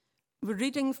We're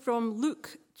reading from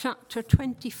Luke chapter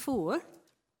 24,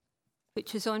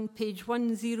 which is on page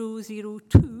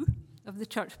 1002 of the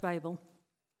Church Bible.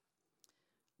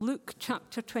 Luke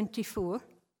chapter 24.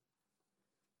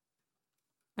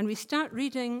 And we start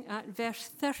reading at verse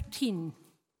 13.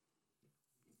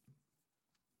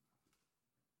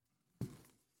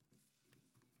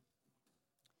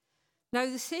 Now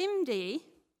the same day,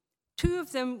 two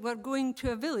of them were going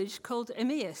to a village called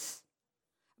Emmaus,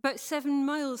 about 7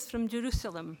 miles from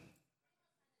Jerusalem.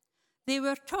 They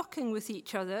were talking with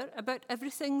each other about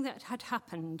everything that had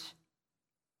happened.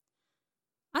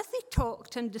 As they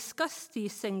talked and discussed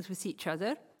these things with each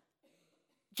other,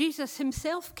 Jesus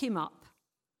himself came up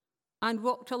and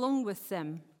walked along with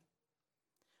them,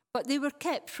 but they were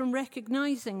kept from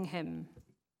recognizing him.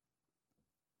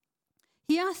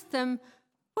 He asked them,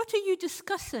 "What are you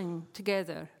discussing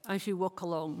together as you walk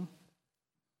along?"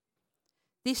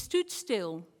 They stood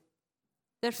still,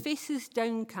 their faces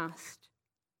downcast.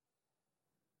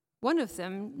 One of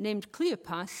them, named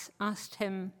Cleopas, asked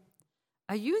him,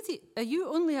 Are you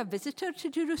only a visitor to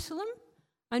Jerusalem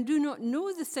and do not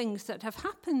know the things that have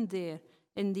happened there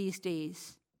in these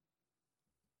days?"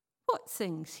 "What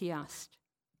things?" he asked.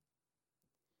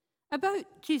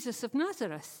 "About Jesus of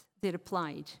Nazareth," they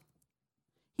replied.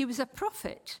 "He was a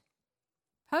prophet,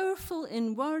 powerful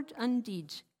in word and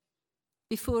deed,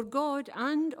 before God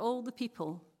and all the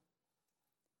people.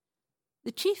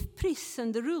 The chief priests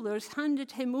and the rulers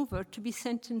handed him over to be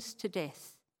sentenced to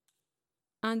death,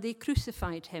 and they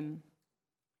crucified him.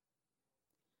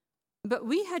 But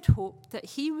we had hoped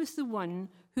that he was the one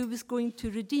who was going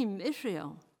to redeem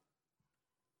Israel.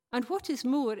 And what is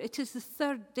more, it is the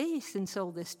third day since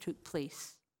all this took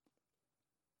place.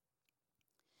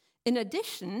 In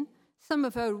addition, some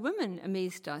of our women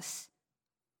amazed us.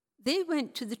 They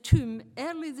went to the tomb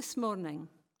early this morning,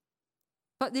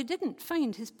 but they didn't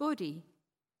find his body.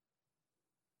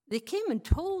 They came and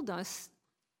told us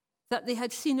that they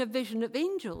had seen a vision of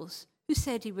angels who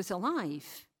said he was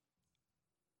alive.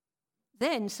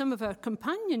 Then some of our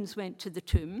companions went to the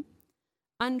tomb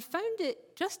and found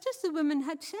it just as the women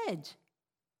had said.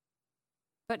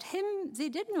 But him they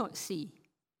did not see."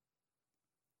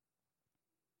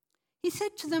 He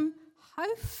said to them,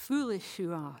 "How foolish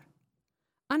you are,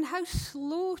 and how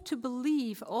slow to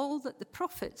believe all that the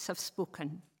prophets have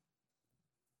spoken.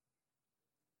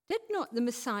 Did not the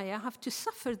Messiah have to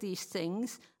suffer these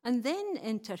things and then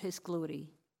enter his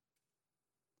glory?"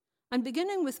 And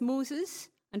beginning with Moses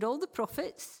and all the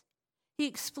prophets, he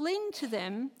explained to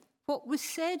them what was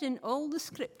said in all the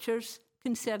scriptures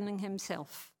concerning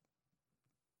himself.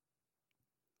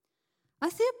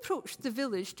 As they approached the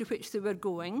village to which they were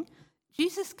going,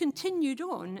 Jesus continued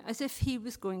on as if he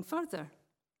was going further.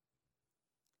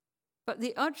 But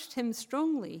they urged him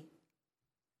strongly,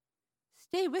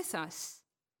 "Stay with us,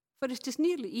 for it is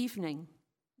nearly evening.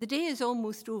 The day is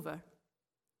almost over."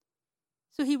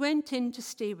 So he went in to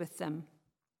stay with them.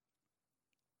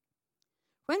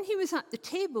 When he was at the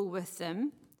table with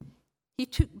them, he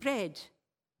took bread,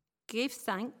 gave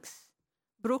thanks,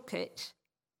 broke it,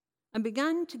 and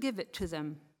began to give it to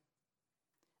them.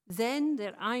 Then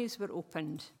their eyes were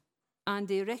opened, and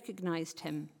they recognized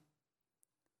him,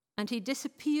 and he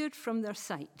disappeared from their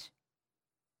sight.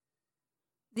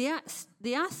 They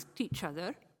asked each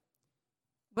other,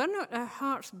 "Were not our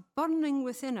hearts burning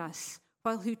within us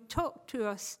while he talked to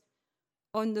us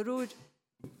on the road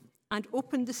and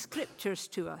opened the scriptures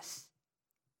to us?"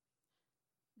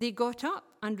 They got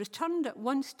up and returned at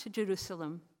once to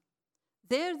Jerusalem.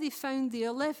 There they found the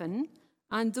 11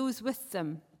 and those with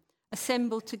them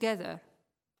assembled together,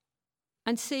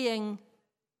 and saying,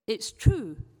 "It's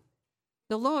true,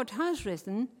 the Lord has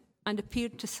risen and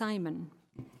appeared to Simon."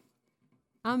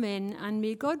 Amen, and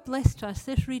may God bless to us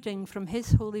this reading from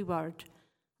his holy word,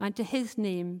 and to his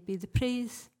name be the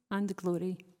praise and the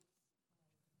glory.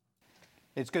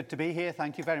 It's good to be here.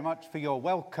 Thank you very much for your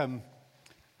welcome.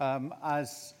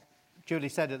 As Julie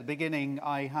said at the beginning,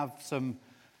 I have some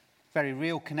very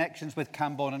real connections with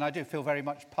Camborne, and I do feel very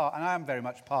much part, and I am very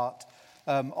much part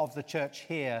of the church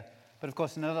here. But of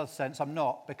course, in another sense, I'm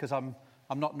not, because I'm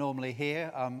not normally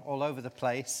here. I'm all over the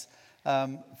place.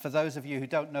 For those of you who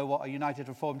don't know what a United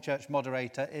Reformed Church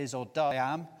moderator is or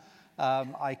does,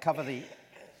 I cover the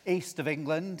east of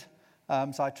England.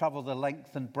 So I travel the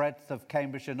length and breadth of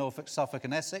Cambridgeshire, Norfolk, Suffolk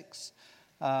and Essex.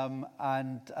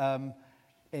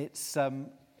 It's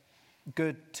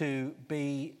good to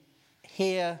be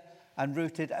here and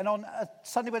rooted. And on a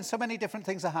Sunday when so many different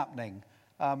things are happening,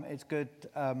 it's good.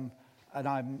 And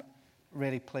I'm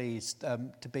really pleased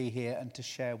to be here and to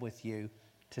share with you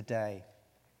today.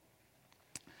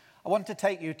 I want to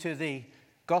take you to the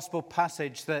gospel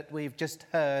passage that we've just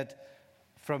heard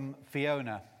from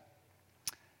Fiona.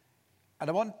 And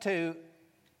I want to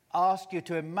ask you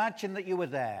to imagine that you were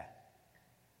there,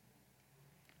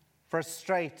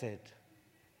 frustrated,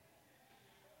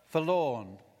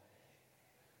 forlorn,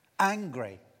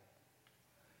 angry,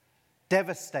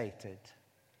 devastated,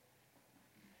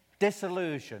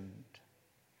 disillusioned,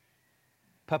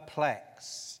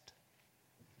 perplexed.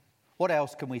 What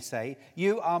else can we say?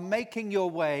 You are making your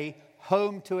way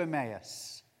home to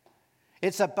Emmaus.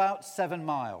 It's about 7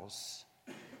 miles.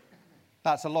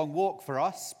 That's a long walk for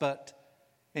us, but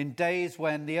in days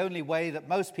when the only way that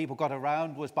most people got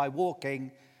around was by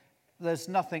walking, there's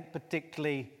nothing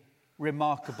particularly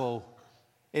remarkable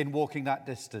in walking that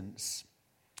distance.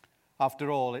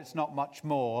 After all, it's not much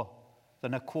more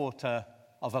than a quarter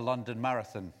of a London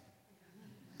marathon.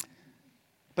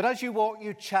 But as you walk,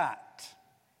 you chat,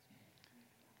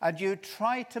 and you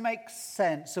try to make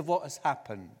sense of what has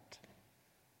happened.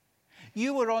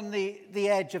 You were on the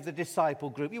edge of the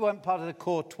disciple group. You weren't part of the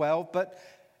core 12, but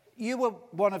you were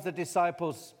one of the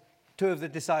disciples, 2 of the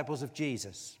disciples of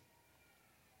Jesus.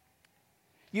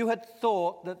 You had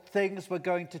thought that things were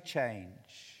going to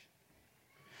change.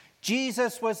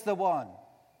 Jesus was the one.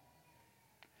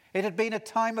 It had been a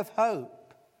time of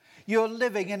hope. You're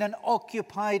living in an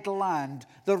occupied land.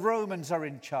 The Romans are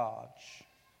in charge.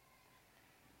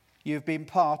 You've been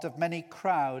part of many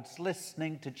crowds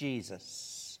listening to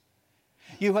Jesus.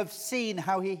 You have seen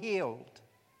how he healed.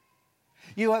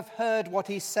 You have heard what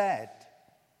he said.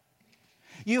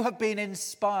 You have been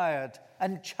inspired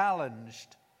and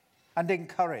challenged and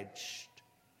encouraged.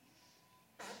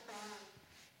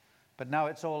 But now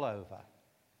it's all over.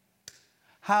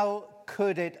 How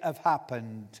could it have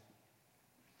happened?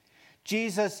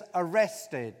 Jesus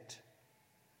arrested,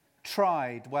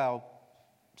 tried, well,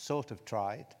 sort of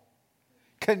tried,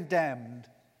 condemned,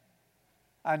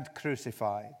 and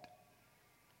crucified.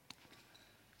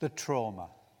 The trauma.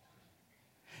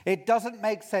 It doesn't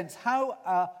make sense. How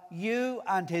are you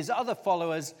and his other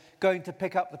followers going to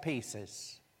pick up the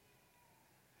pieces?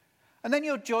 And then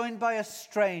you're joined by a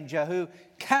stranger who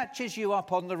catches you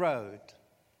up on the road.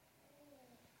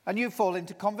 And you fall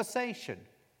into conversation.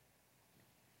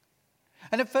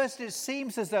 And at first it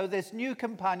seems as though this new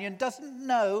companion doesn't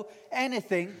know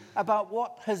anything about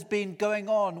what has been going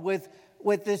on with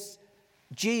this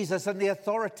Jesus and the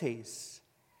authorities.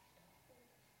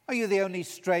 Are you the only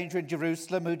stranger in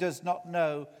Jerusalem who does not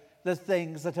know the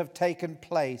things that have taken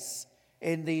place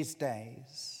in these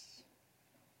days?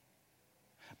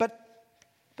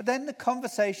 But then the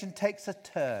conversation takes a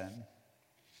turn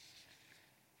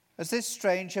as this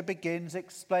stranger begins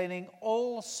explaining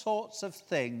all sorts of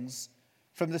things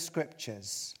from the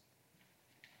scriptures.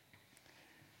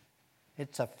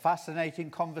 It's a fascinating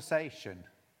conversation.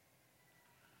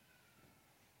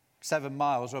 7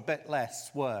 miles or a bit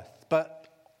less worth, but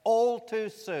all too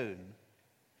soon,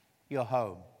 you're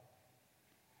home.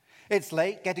 It's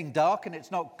late, getting dark, and it's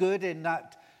not good in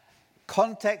that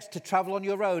context to travel on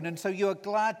your own, and so you're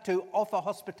glad to offer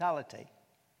hospitality.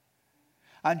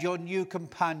 And your new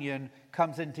companion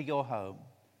comes into your home.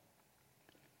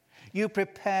 You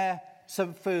prepare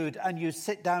some food and you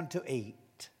sit down to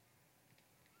eat.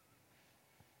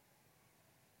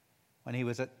 When he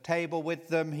was at table with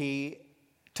them, he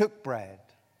took bread,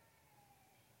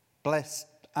 blessed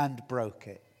and broke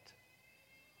it,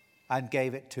 and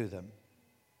gave it to them.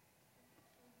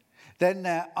 Then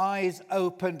their eyes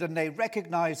opened and they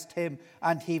recognized him,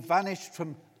 and he vanished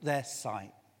from their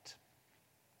sight.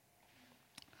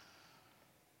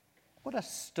 What a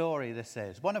story this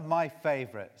is. One of my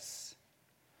favorites.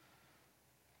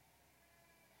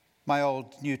 My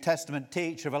old New Testament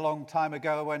teacher of a long time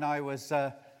ago, when I was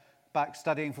back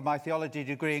studying for my theology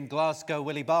degree in Glasgow,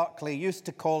 Willie Barclay, used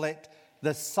to call it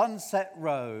the sunset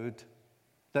road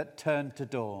that turned to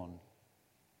dawn.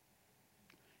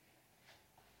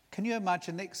 Can you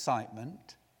imagine the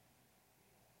excitement?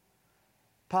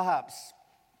 Perhaps,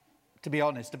 to be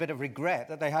honest, a bit of regret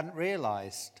that they hadn't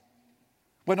realized.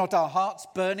 Were not our hearts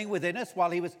burning within us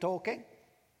while he was talking?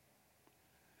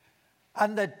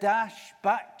 And the dash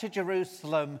back to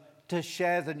Jerusalem to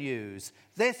share the news.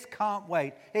 This can't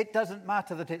wait. It doesn't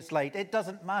matter that it's late. It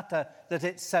doesn't matter that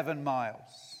it's 7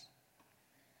 miles.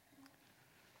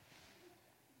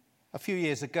 A few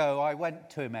years ago, I went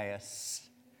to Emmaus.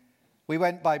 We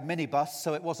went by minibus,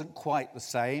 so it wasn't quite the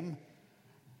same.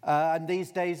 And these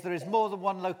days, there is more than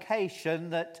one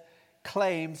location that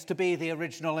claims to be the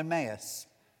original Emmaus,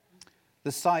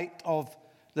 the site of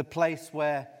the place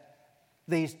where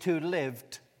these 2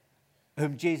 lived,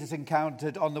 whom Jesus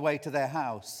encountered on the way to their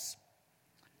house.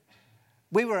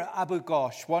 We were at Abu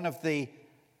Ghosh, one of the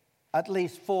at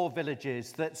least 4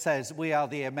 villages that says we are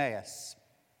the Emmaus.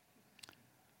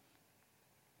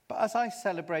 But as I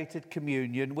celebrated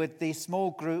communion with the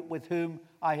small group with whom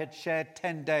I had shared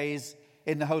 10 days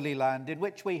in the Holy Land, in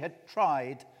which we had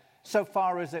tried, so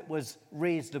far as it was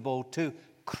reasonable, to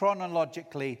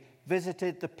chronologically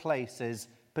visited the places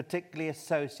particularly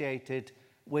associated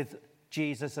with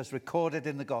Jesus as recorded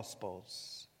in the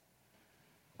Gospels.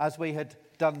 As we had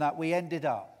done that, we ended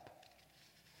up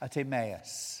at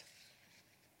Emmaus.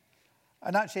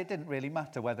 And actually, it didn't really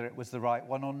matter whether it was the right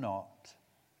one or not,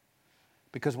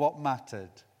 because what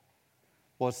mattered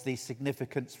was the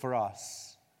significance for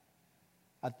us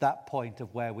at that point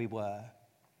of where we were.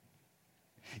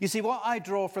 You see, what I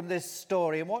draw from this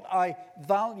story and what I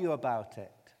value about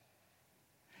it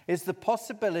is the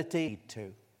possibility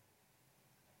to.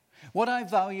 What I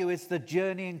value is the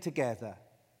journeying together,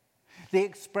 the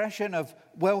expression of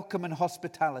welcome and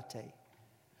hospitality,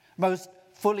 most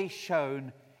fully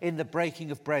shown in the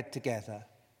breaking of bread together.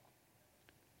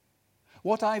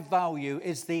 What I value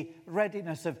is the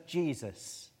readiness of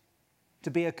Jesus to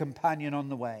be a companion on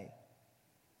the way.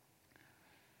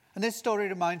 And this story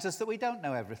reminds us that we don't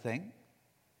know everything.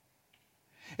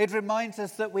 It reminds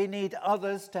us that we need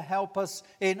others to help us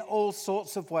in all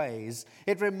sorts of ways.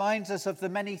 It reminds us of the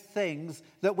many things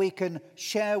that we can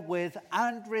share with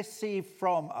and receive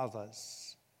from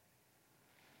others.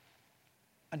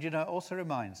 And it also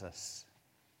reminds us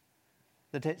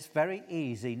that it's very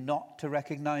easy not to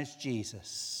recognize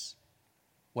Jesus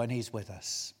when he's with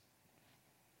us.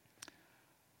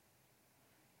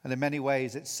 And in many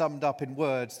ways, it's summed up in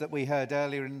words that we heard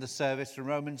earlier in the service from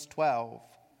Romans 12.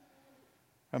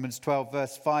 Romans 12,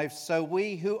 verse 5, so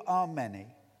we who are many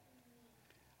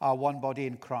are one body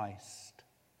in Christ,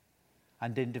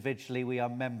 and individually we are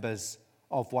members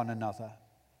of one another.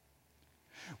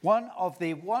 One of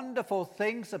the wonderful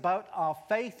things about our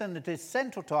faith, and that is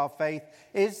central to our faith,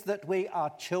 is that we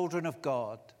are children of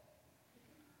God.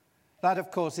 That,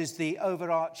 of course, is the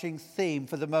overarching theme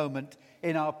for the moment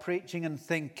in our preaching and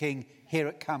thinking here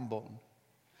at Camborne.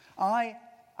 I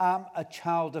am a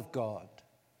child of God.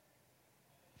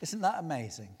 Isn't that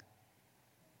amazing?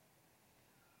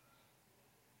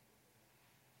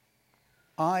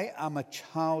 I am a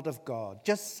child of God.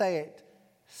 Just say it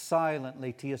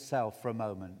silently to yourself for a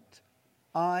moment.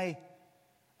 I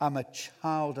am a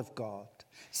child of God.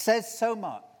 Says so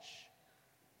much.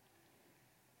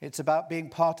 It's about being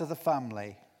part of the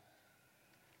family.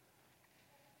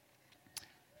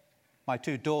 My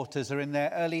 2 daughters are in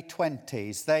their early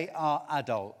 20s. They are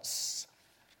adults,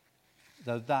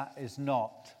 though that is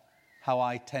not how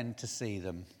I tend to see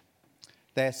them.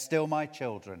 They're still my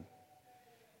children,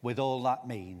 with all that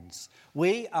means.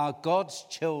 We are God's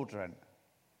children.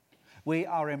 We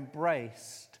are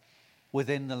embraced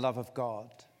within the love of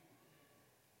God.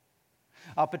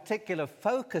 Our particular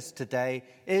focus today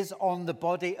is on the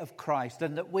body of Christ,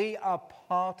 and that we are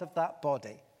part of that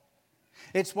body.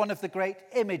 It's one of the great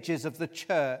images of the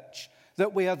church,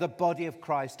 that we are the body of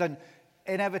Christ. And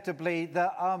inevitably,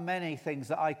 there are many things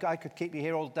that I could keep you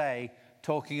here all day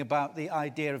talking about the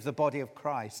idea of the body of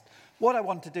Christ. What I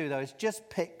want to do, though, is just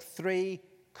pick 3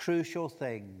 crucial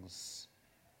things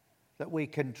that we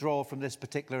can draw from this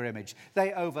particular image.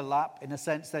 They overlap. In a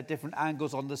sense, they're different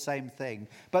angles on the same thing.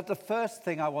 But the first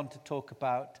thing I want to talk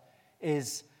about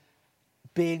is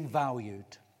being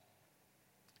valued.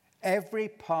 Every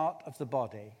part of the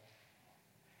body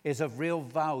is of real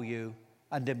value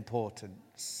and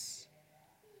importance.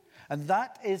 And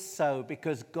that is so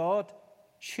because God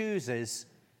chooses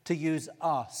to use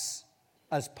us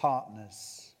as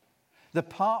partners. The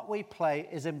part we play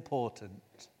is important.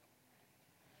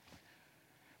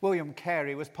 William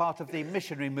Carey was part of the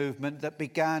missionary movement that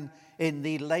began in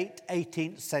the late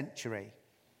 18th century.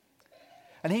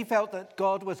 And he felt that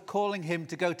God was calling him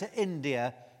to go to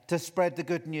India to spread the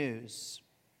good news.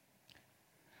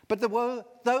 But there were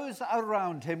those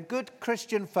around him, good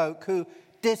Christian folk, who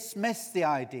dismissed the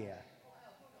idea.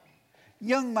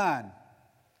 Young man,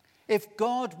 if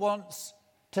God wants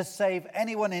to save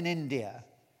anyone in India,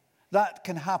 that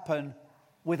can happen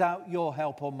without your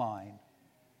help or mine.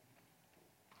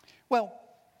 Well,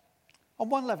 on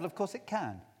one level, of course, it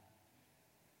can.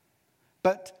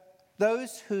 But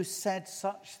those who said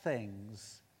such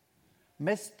things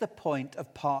missed the point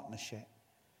of partnership.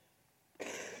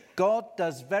 God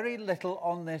does very little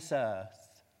on this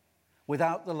earth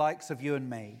without the likes of you and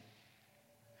me.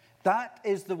 That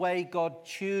is the way God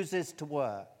chooses to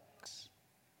work.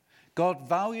 God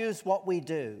values what we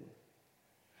do,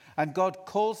 and God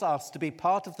calls us to be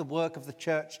part of the work of the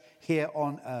church here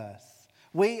on earth.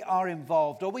 We are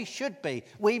involved, or we should be.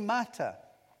 We matter.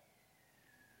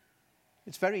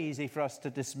 It's very easy for us to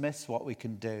dismiss what we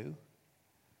can do.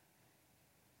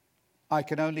 I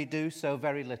can only do so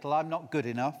very little. I'm not good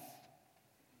enough.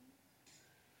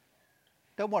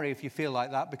 Don't worry if you feel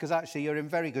like that, because actually you're in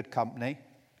very good company.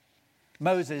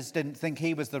 Moses didn't think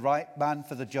he was the right man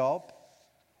for the job.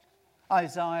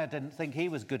 Isaiah didn't think he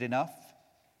was good enough.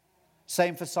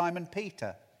 Same for Simon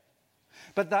Peter.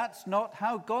 But that's not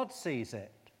how God sees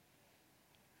it.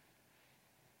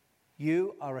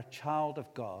 You are a child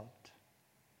of God.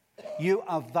 You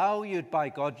are valued by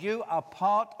God. You are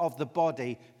part of the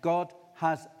body. God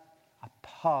has a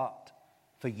part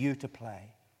for you to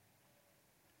play.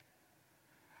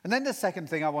 And then the second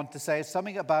thing I want to say is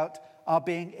something about our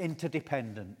being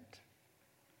interdependent.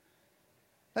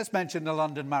 Let's mention the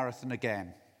London Marathon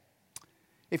again.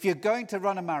 If you're going to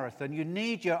run a marathon, you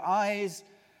need your eyes,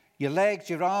 your legs,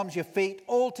 your arms, your feet,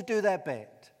 all to do their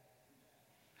bit.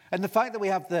 And the fact that we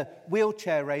have the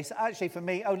wheelchair race, actually for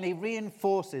me, only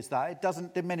reinforces that. It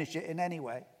doesn't diminish it in any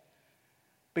way.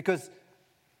 Because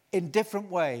in different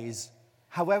ways,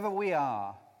 however we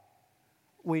are,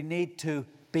 we need to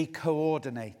be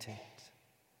coordinated.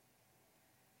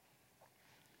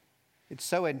 It's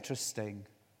so interesting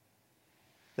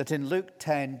that in Luke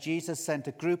 10, Jesus sent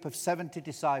a group of 70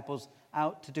 disciples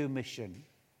out to do mission.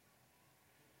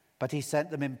 But he sent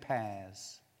them in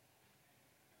pairs.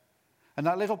 And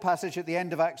that little passage at the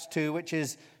end of Acts 2, which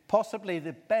is possibly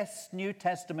the best New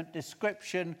Testament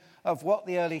description of what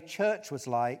the early church was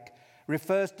like,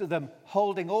 refers to them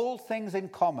holding all things in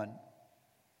common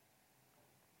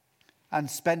and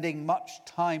spending much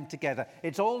time together.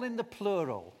 It's all in the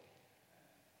plural.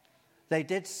 They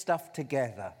did stuff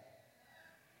together.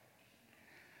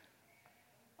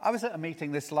 I was at a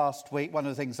meeting this last week, one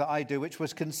of the things that I do, which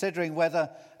was considering whether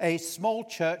a small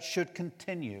church should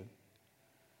continue.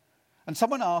 And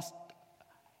someone asked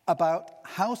about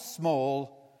how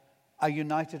small a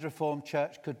United Reformed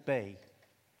Church could be.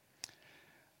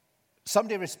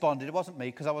 Somebody responded, it wasn't me,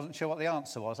 because I wasn't sure what the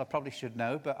answer was. I probably should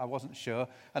know, but I wasn't sure.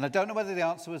 And I don't know whether the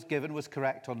answer was given was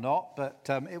correct or not, but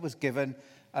it was given,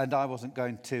 and I wasn't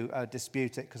going to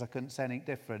dispute it because I couldn't say anything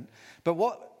different. But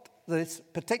what this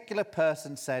particular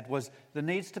person said was there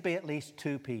needs to be at least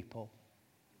 2 people.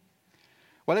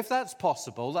 Well, if that's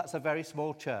possible, that's a very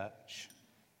small church.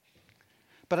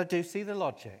 But I do see the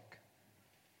logic.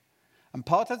 And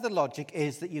part of the logic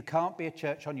is that you can't be a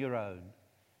church on your own.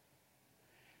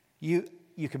 You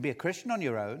can be a Christian on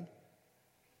your own,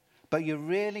 but you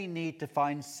really need to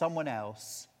find someone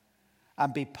else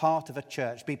and be part of a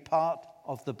church, be part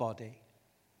of the body.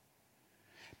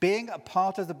 Being a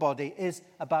part of the body is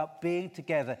about being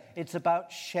together. It's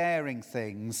about sharing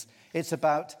things. It's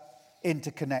about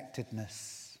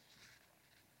interconnectedness.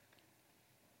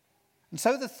 And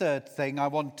so the third thing I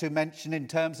want to mention in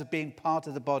terms of being part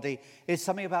of the body is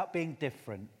something about being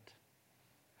different.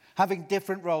 Having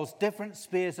different roles, different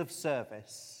spheres of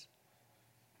service,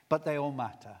 but they all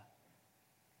matter.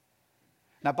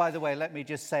 Now, by the way, let me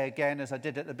just say again, as I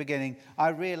did at the beginning, I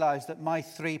realize that my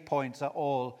 3 points are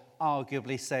all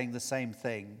arguably saying the same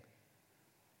thing.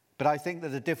 But I think that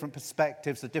the different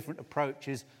perspectives, the different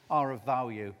approaches are of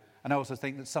value. And I also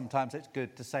think that sometimes it's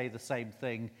good to say the same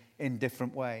thing in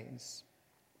different ways.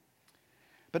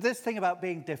 But this thing about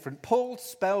being different, Paul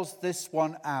spells this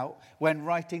one out when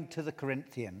writing to the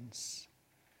Corinthians.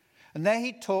 And there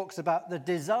he talks about the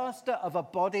disaster of a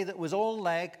body that was all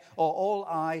leg or all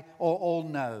eye or all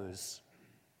nose.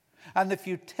 And the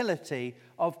futility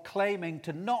of claiming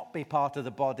to not be part of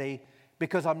the body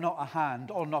because I'm not a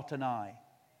hand or not an eye.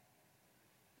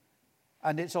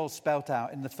 And it's all spelt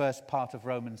out in the first part of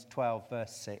Romans 12,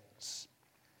 verse 6.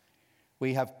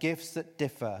 We have gifts that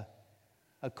differ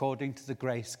according to the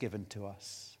grace given to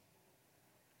us.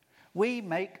 We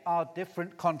make our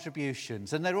different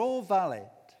contributions, and they're all valid.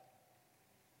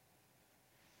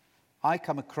 I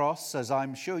come across, as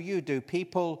I'm sure you do,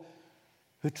 people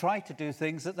who try to do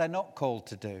things that they're not called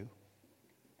to do.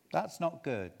 That's not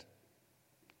good.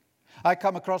 I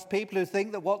come across people who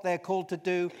think that what they're called to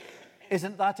do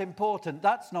isn't that important.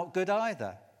 That's not good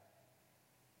either.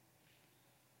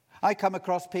 I come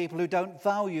across people who don't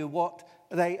value what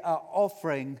they are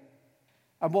offering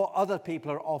and what other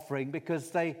people are offering because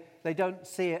they don't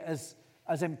see it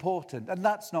as important. And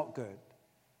that's not good.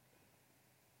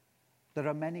 There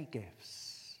are many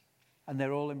gifts, and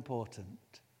they're all important.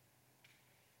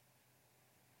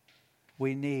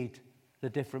 We need the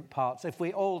different parts. If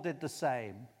we all did the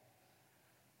same,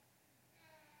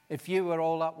 if you were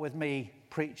all up with me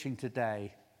preaching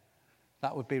today,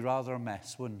 that would be rather a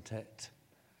mess, wouldn't it?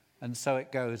 And so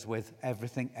it goes with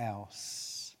everything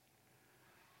else.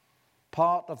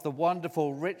 Part of the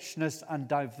wonderful richness and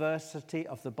diversity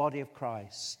of the body of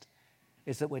Christ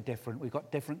is that we're different. We've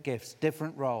got different gifts,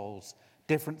 different roles,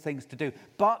 different things to do.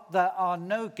 But there are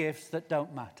no gifts that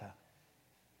don't matter.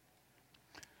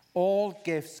 All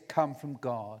gifts come from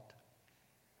God.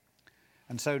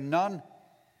 And so none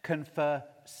confer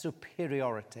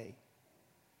superiority.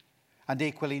 And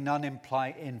equally, none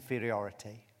imply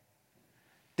inferiority.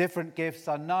 Different gifts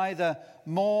are neither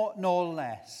more nor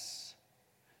less.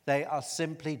 They are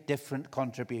simply different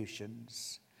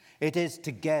contributions. It is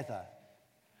together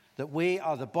that we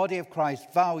are the body of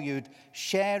Christ, valued,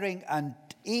 sharing and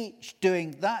each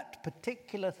doing that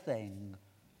particular thing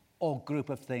or group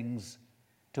of things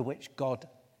to which God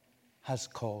has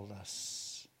called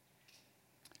us.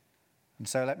 And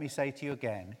so let me say to you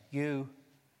again, you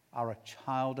are a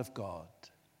child of God.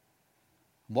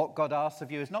 What God asks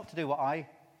of you is not to do what I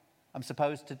am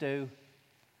supposed to do,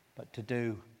 but to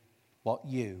do what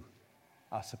you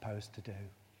are supposed to do.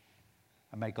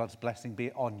 And may God's blessing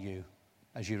be on you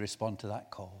as you respond to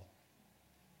that call.